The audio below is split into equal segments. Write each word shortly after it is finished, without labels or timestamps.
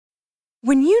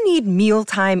When you need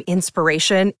mealtime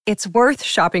inspiration, it's worth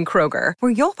shopping Kroger,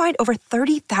 where you'll find over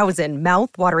 30,000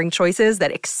 mouth-watering choices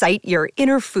that excite your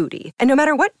inner foodie. And no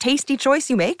matter what tasty choice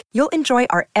you make, you'll enjoy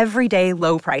our everyday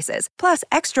low prices, plus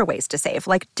extra ways to save,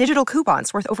 like digital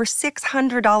coupons worth over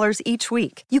 $600 each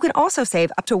week. You can also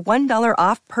save up to $1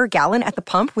 off per gallon at the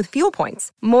pump with fuel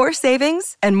points. More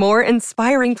savings and more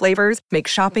inspiring flavors make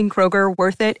shopping Kroger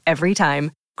worth it every time.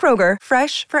 Kroger,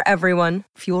 fresh for everyone.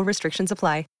 Fuel restrictions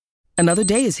apply. Another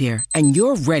day is here, and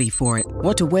you're ready for it.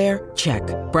 What to wear? Check.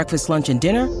 Breakfast, lunch, and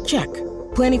dinner? Check.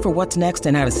 Planning for what's next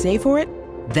and how to save for it?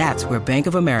 That's where Bank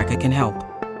of America can help.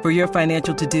 For your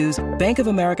financial to-dos, Bank of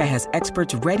America has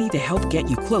experts ready to help get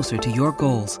you closer to your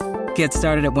goals. Get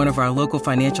started at one of our local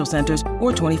financial centers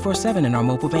or 24/7 in our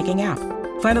mobile banking app.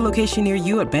 Find a location near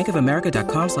you at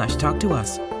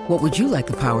bankofamerica.com/talktous. What would you like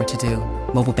the power to do?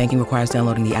 Mobile banking requires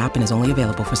downloading the app and is only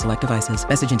available for select devices.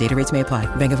 Message and data rates may apply.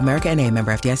 Bank of America N.A.,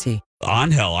 member FDIC.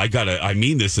 Angel, I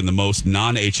mean this in the most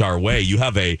non-HR way. You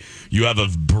have a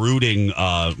brooding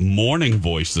morning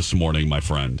voice this morning, my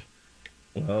friend.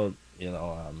 Well,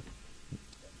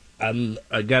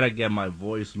 I gotta get my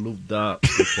voice looped up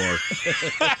before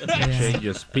it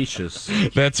changes pitches.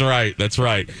 That's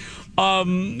right.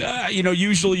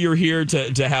 Usually you're here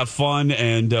to have fun,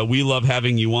 and we love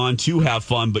having you on to have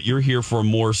fun, but you're here for a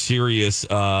more serious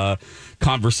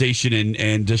conversation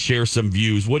and to share some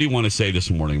views. What do you want to say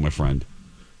this morning, my friend?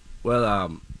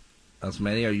 Well, as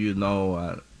many of you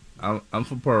know, I'm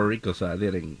from Puerto Rico, so I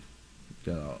didn't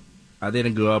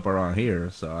grow up around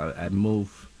here. So I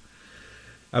moved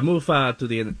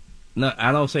to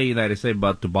I don't say United States,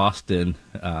 but to Boston,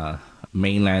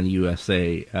 mainland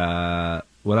USA.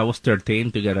 When I was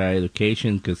 13 to get an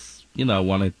education, because I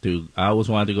always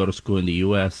wanted to go to school in the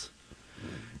U.S.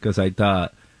 because I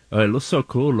thought, oh, it looks so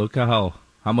cool. Look at how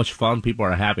much fun people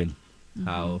are having,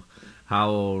 how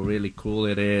really cool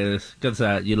it is. Because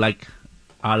I like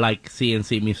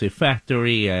CNC Music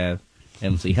Factory and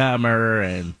MC Hammer,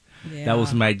 and that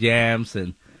was my jams,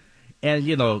 and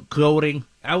clothing.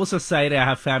 I was excited. I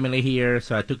have family here,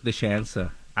 so I took the chance.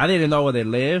 I didn't know where they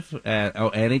live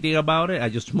or anything about it. I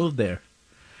just moved there.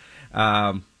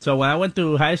 So when I went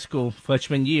to high school,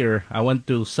 freshman year, I went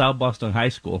to South Boston High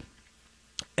School.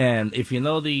 And if you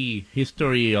know the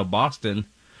history of Boston,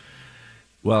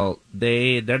 well,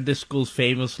 they're the schools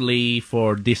famously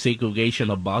for desegregation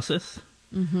of buses.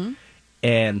 Mm-hmm.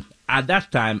 And at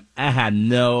that time, I had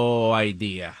no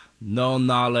idea, no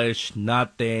knowledge,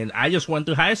 nothing. I just went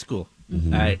to high school.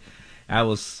 Mm-hmm.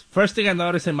 First thing I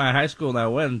noticed in my high school when I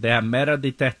went, they had metal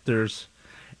detectors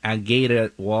and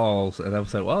gated walls, and I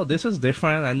was like, well, this is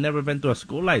different. I've never been to a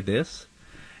school like this.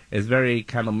 It's very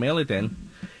kind of militant.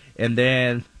 And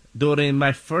then during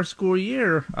my first school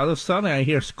year, all of a sudden I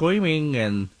hear screaming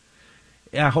and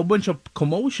a whole bunch of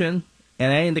commotion,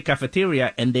 and I'm in the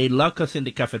cafeteria, and they lock us in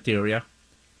the cafeteria.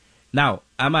 Now,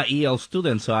 I'm an EL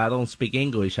student, so I don't speak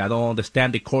English. I don't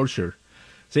understand the culture.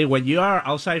 See, when you are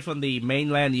outside from the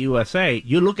mainland USA,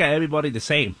 you look at everybody the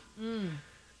same.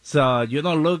 So you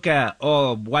don't look at,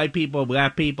 white people,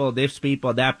 black people, this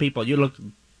people, that people. You look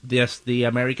just the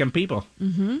American people.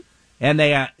 Mm-hmm. And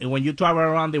when you travel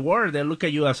around the world, they look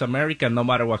at you as American no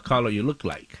matter what color you look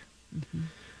like. Mm-hmm.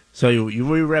 So you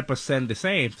really represent the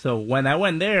same. So when I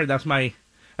went there, I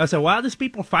said, why are these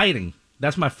people fighting?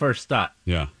 That's my first thought.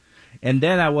 Yeah. And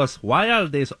then why are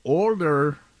these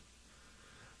older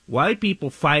white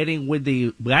people fighting with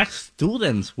the black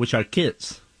students, which are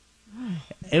kids?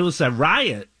 It was a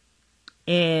riot.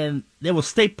 And there was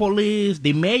state police.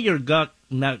 The mayor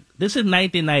this is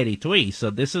 1993, so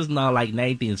this is not like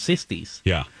 1960s.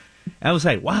 Yeah. I was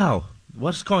like, wow,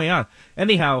 what's going on?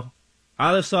 Anyhow,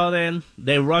 all of a sudden,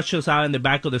 they rush us out in the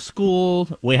back of the school.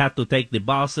 We had to take the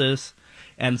buses.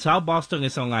 And South Boston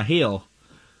is on a hill.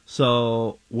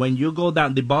 So when you go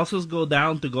down, the buses go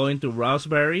down to go into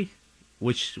Roxbury,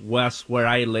 which was where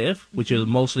I live, which is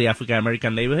mostly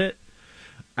African-American neighborhood.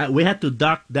 We had to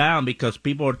duck down because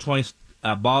people were throwing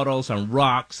bottles and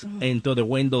rocks into the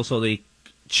windows of the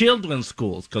children's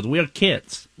schools because we're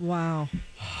kids. Wow.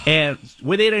 And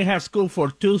we didn't have school for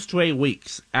 2 straight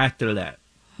weeks after that.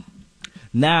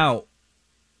 Now,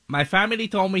 my family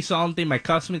told me something, my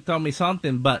cousin told me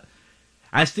something, but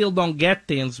I still don't get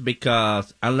things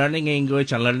because I'm learning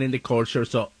English, I'm learning the culture,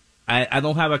 so I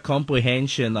don't have a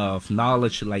comprehension of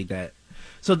knowledge like that.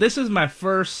 So this is my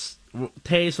first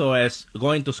taste as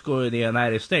going to school in the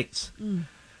United States.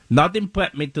 Nothing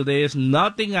prepped me to this.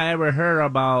 Nothing I ever heard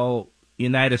about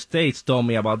United States told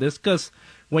me about this. Because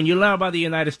when you learn about the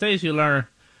United States, you learn,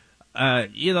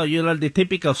 you learn the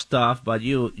typical stuff, but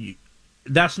you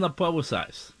that's not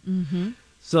publicized. Mm-hmm.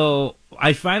 So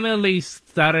I finally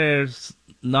started,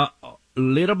 not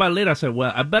little by little, I said,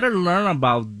 well, I better learn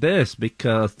about this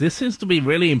because this seems to be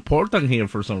really important here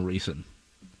for some reason.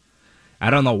 I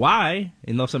don't know why.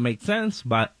 It doesn't make sense,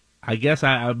 but I guess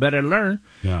I better learn.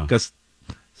 Yeah.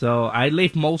 So I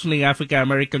live mostly in African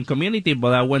American community,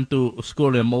 but I went to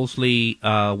school in mostly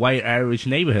white Irish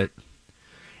neighborhood.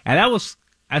 And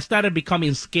I started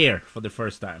becoming scared for the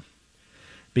first time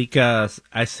because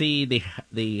I see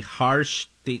the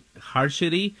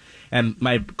harshity, and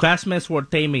my classmates were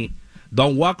telling me,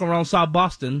 don't walk around South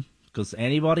Boston because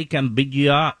anybody can beat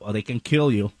you up or they can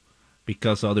kill you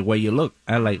because of the way you look.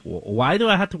 I'm like, why do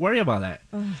I have to worry about that?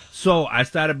 So I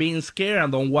started being scared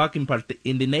and don't walk in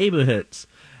the neighborhoods.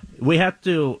 We had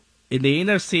to, in the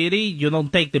inner city, you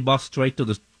don't take the bus straight to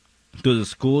the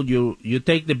school. You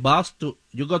take the bus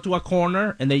you go to a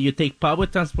corner, and then you take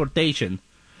public transportation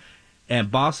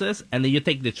and buses, and then you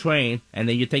take the train, and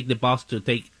then you take the bus to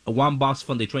take one bus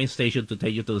from the train station to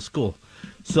take you to the school.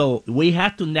 So we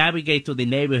had to navigate to the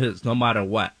neighborhoods no matter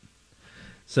what.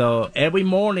 So every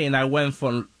morning I went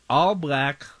from all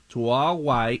black to all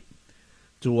white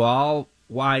to all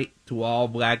white to all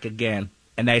black again.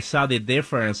 And I saw the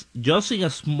difference just in a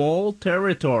small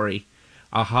territory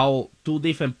of how two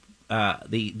different,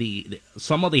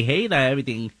 some of the hate and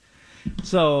everything.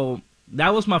 So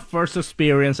that was my first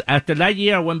experience. After that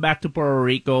year, I went back to Puerto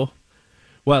Rico.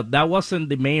 Well, that wasn't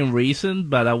the main reason,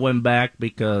 but I went back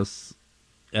because,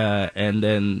 and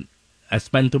then I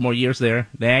spent 2 more years there.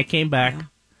 Then I came back. Yeah.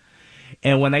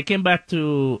 And when I came back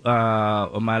to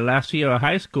my last year of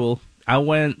high school,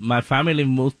 my family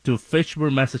moved to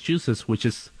Fitchburg, Massachusetts, which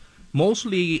is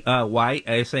mostly white.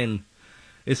 It's an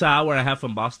hour and a half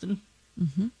from Boston.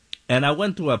 Mm-hmm. And I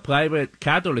went to a private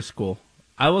Catholic school.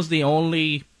 I was the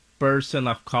only person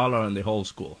of color in the whole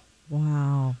school.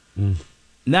 Wow.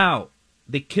 Now,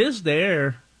 the kids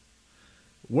there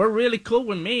were really cool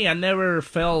with me. I never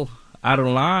felt out of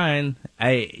line.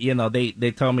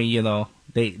 They told me,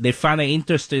 they find it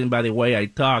interesting by the way I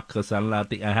talk because I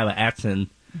have an accent.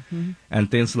 Mm-hmm.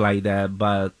 And things like that,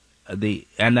 but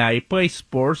I play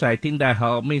sports. I think that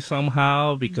helped me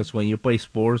somehow because when you play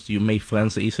sports, you make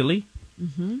friends easily.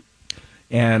 Mm-hmm.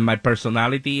 And my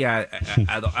personality, I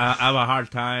have a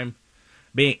hard time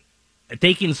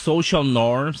taking social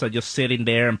norms. I just sitting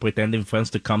there and pretending friends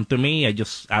to come to me.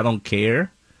 I don't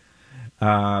care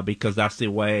because that's the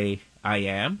way I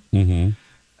am. Mm-hmm.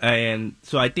 And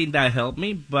so I think that helped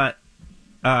me. But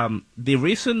the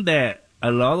reason that a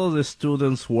lot of the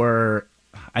students were,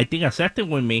 I think,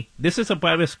 accepting with me. This is a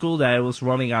private school that I was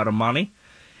running out of money.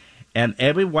 And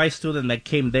every white student that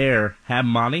came there had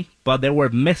money, but there were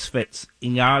misfits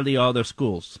in all the other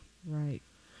schools. Right.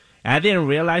 I didn't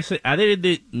realize it. I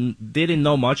didn't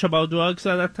know much about drugs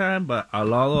at that time, but a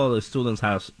lot of the students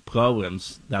have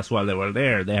problems. That's why they were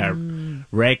there. They have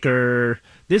record.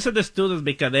 These are the students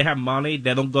because they have money.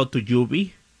 They don't go to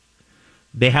juvie.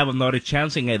 They have another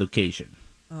chance in education.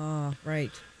 Oh,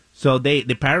 right. So the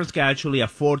parents can actually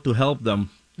afford to help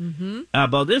them. Mm-hmm.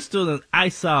 But these students, I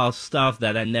saw stuff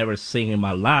that I never seen in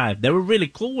my life. They were really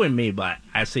cool with me, but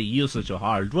I see usage of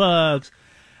hard drugs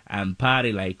and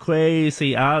party like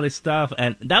crazy, all this stuff.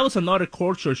 And that was another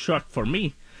culture shock for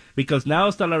me because now I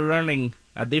started learning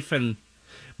a different.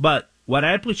 But what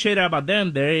I appreciate about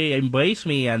them, they embraced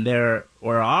me and they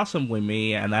were awesome with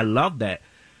me, and I love that.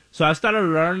 So I started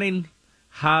learning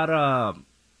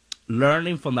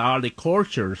learning from all the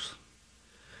cultures.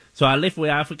 So I live with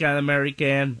African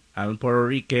American and Puerto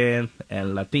Rican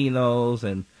and Latinos,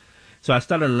 and so I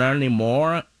started learning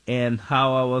more. And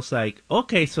how I was like,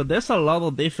 okay, so there's a lot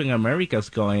of different Americas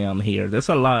going on here. There's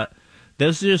a lot.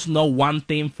 There's just no one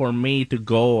thing for me to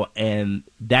go, and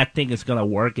that thing is gonna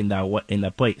work in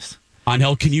that place.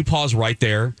 Angel, can you pause right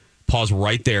there? Pause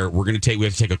right there. We have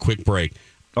to take a quick break.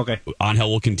 Okay.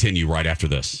 Angel will continue right after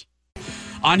this.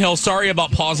 Angel, sorry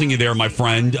about pausing you there, my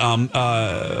friend.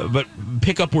 But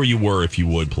pick up where you were, if you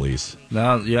would, please.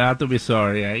 No, you have to be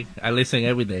sorry. I listen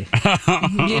every day. We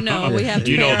have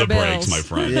to pay our the bills. breaks, my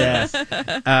friend. Yes.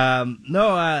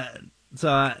 So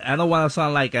I don't want to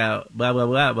sound like a blah, blah,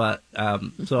 blah, but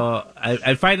so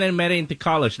I finally made it into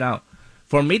college. Now,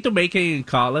 for me to make it in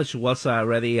college was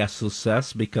already a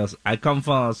success because I come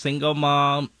from a single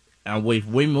mom, and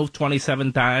we moved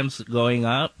 27 times growing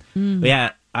up.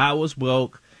 Yeah. I was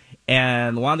broke,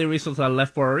 and one of the reasons I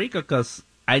left Puerto Rico because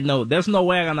I know there's no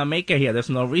way I'm gonna make it here. There's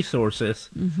no resources,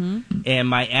 and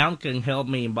my aunt can help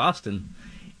me in Boston,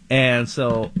 and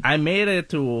so I made it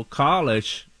to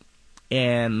college,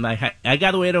 and I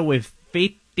graduated with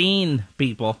 15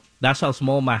 people. That's how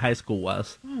small my high school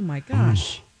was. Oh my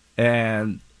gosh!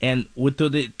 And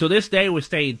to this day we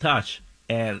stay in touch.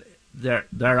 and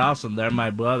they're awesome. They're my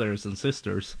brothers and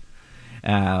sisters.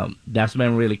 That's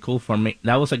been really cool for me.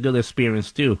 That was a good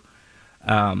experience too.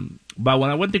 But when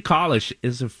I went to college,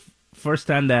 it's the first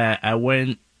time that I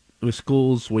went to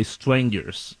schools with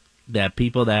strangers, that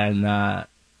people that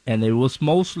and it was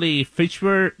mostly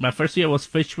Fitchburg. My first year was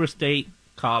Fitchburg State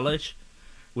College,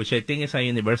 which I think is a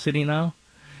university now.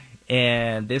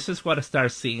 And this is what I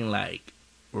started seeing, like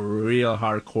real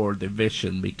hardcore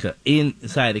division, because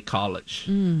inside the college,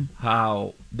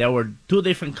 how there were two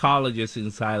different colleges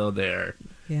inside of there.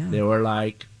 Yeah. They were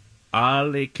like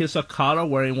all the kids of color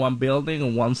were in one building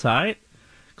on one side.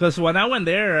 Because when I went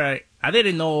there, I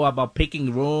didn't know about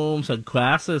picking rooms and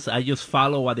classes. I just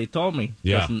followed what they told me.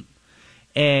 Yeah.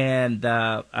 And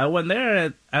I went there,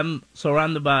 and I'm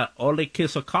surrounded by all the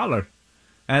kids of color.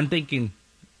 I'm thinking,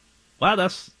 wow,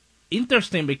 that's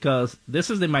interesting, because this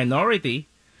is the minority.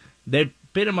 They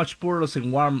pretty much put us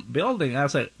in one building. I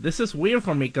said, this is weird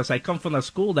for me, because I come from a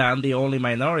school that I'm the only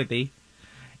minority.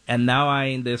 And now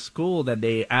I'm in this school that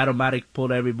they automatically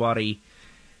put everybody.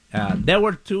 There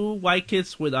were 2 white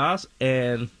kids with us,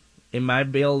 and in my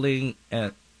building,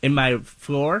 in my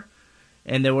floor,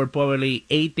 and there were probably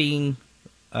 18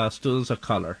 students of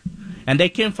color. And they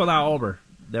came from all over.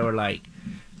 They were like,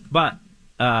 but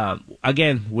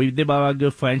again, we developed a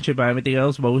good friendship and everything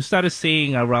else, but we started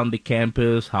seeing around the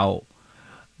campus how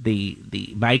the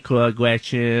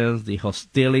microaggressions, the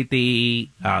hostility,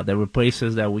 there were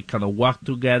places that we kind of walked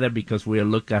together because we were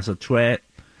looked as a threat.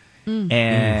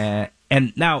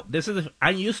 And now,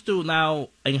 I'm used to now,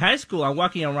 in high school, I'm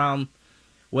walking around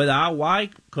with our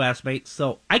white classmates,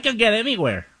 so I can get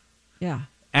anywhere. Yeah.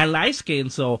 And light skin,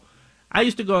 so I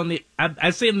used to go I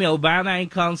seen Nirvana in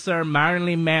concert,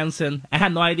 Marilyn Manson. I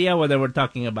had no idea what they were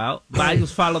talking about, but I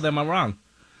just followed them around.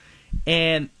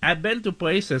 And I've been to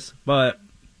places, but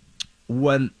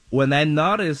when I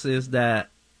noticed is that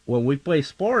when we play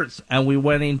sports and we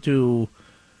went into,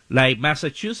 like,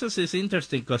 Massachusetts is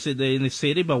interesting because it's in the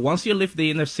city, but once you leave the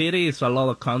inner city, it's a lot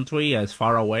of country, it's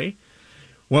far away.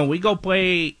 When we go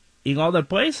play in other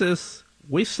places,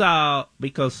 we saw,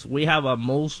 because we have a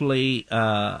mostly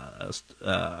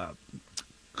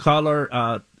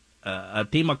color, a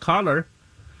team of color,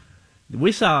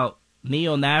 we saw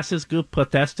neo-Nazis group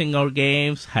protesting our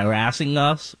games, harassing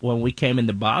us when we came in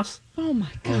the bus. Oh,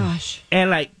 my gosh. And,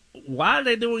 like, what are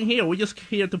they doing here? We're just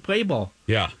here to play ball.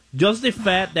 Yeah. Just the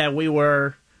fact that we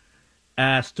were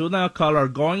a student of color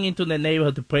going into the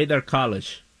neighborhood to play their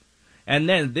college. And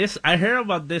then I heard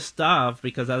about this stuff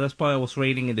because at this point I was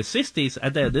reading in the 60s. I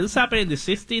thought, this happened in the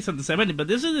 60s and the 70s, but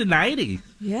this is the 90s.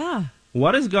 Yeah.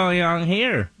 What is going on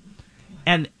here?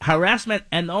 And harassment,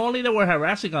 and only they were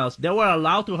harassing us. They were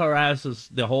allowed to harass us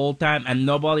the whole time, and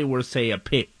nobody would say a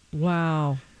peep.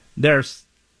 Wow. There's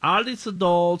all these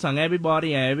adults and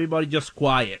everybody just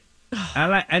quiet.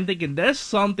 And I'm thinking, there's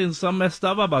something so messed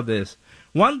up about this.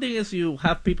 One thing is you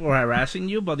have people harassing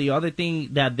you, but the other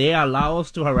thing that they allow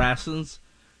us to harass us,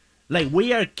 like,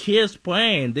 we are kids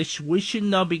playing. We should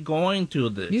not be going to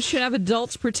this. You should have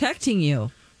adults protecting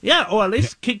you. Yeah, or at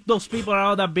least kick those people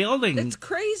out of that building. That's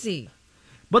crazy.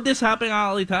 But this happened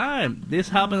all the time.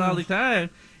 And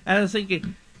I was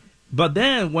thinking, but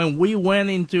then when we went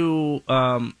into,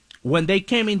 when they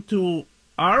came into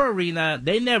our arena,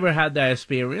 they never had that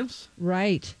experience.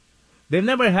 Right. They've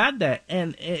never had that.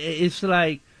 And it's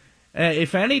like,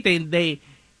 if anything, they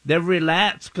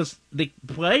relaxed because the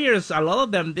players, a lot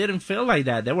of them didn't feel like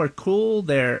that. They were cool.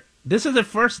 This is the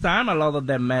first time a lot of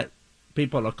them met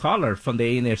people of color from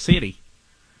the inner city.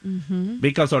 Mm-hmm.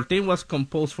 Because our team was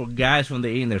composed for guys from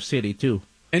the inner city, too.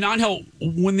 And Angel,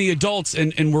 when the adults,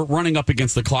 and we're running up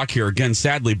against the clock here again,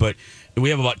 sadly, but we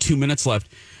have about 2 minutes left.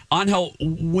 Angel,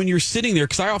 when you're sitting there,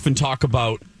 because I often talk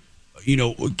about,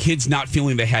 kids not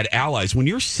feeling they had allies. When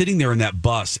you're sitting there in that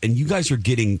bus and you guys are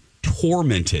getting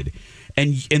tormented,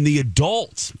 and the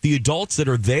adults that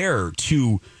are there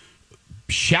to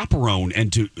chaperone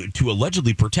and to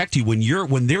allegedly protect you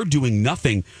when they're doing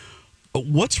nothing,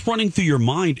 what's running through your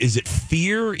mind? Is it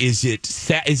fear? Is it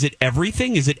is it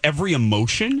everything? Is it every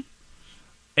emotion?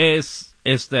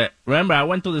 It's that, remember, I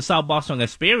went to the South Boston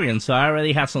experience, so I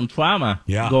already had some trauma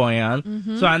going on.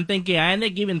 Mm-hmm. So I'm thinking, at any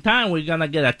given time, we're going to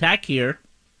get attacked here,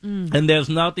 and there's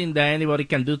nothing that anybody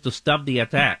can do to stop the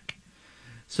attack.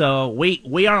 So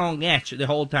we are on edge the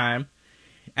whole time.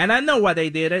 And I know why they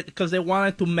did it, because they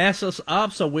wanted to mess us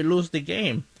up so we lose the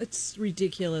game. It's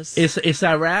ridiculous. It's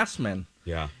harassment.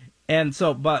 Yeah. And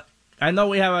so, but I know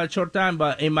we have a short time,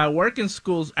 but in my working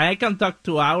schools, I can talk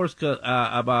 2 hours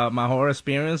about my whole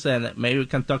experience, and maybe we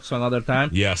can talk some other time.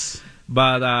 Yes.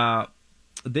 But I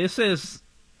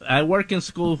work in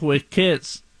school with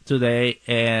kids today,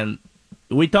 and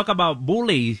we talk about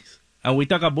bullies and we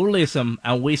talk about bullyism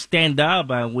and we stand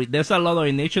up and there's a lot of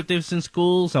initiatives in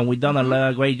schools and we've done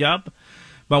a great job.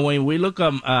 But when we look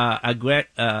at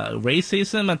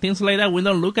racism and things like that, we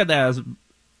don't look at that as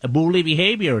a bully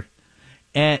behavior.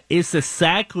 And it's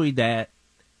exactly that.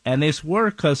 And it's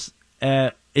work because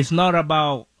it's not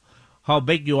about how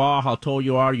big you are, how tall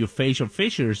you are, your facial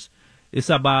features. It's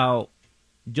about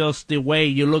just the way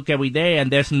you look every day,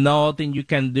 and there's nothing you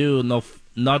can do,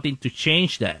 nothing to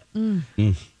change that.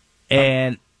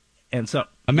 And so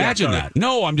imagine that.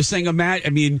 No, I'm just saying.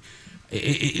 Imagine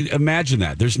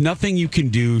that. There's nothing you can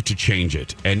do to change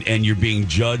it, and you're being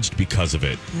judged because of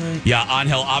it. Right. Yeah,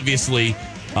 Angel, obviously.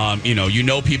 You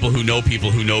know people who know people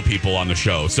who know people on the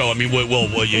show. So, I mean,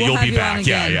 you'll be back.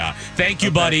 Yeah. Thank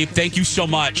you, buddy. Thank you so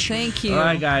much. Thank you. All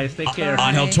right, guys. Take care.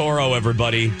 Angel Toro,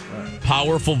 everybody.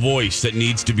 Powerful voice that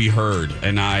needs to be heard.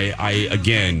 And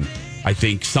I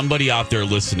think somebody out there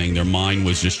listening, their mind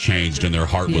was just changed and their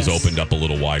heart was opened up a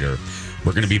little wider.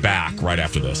 We're going to be back right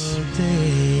after this.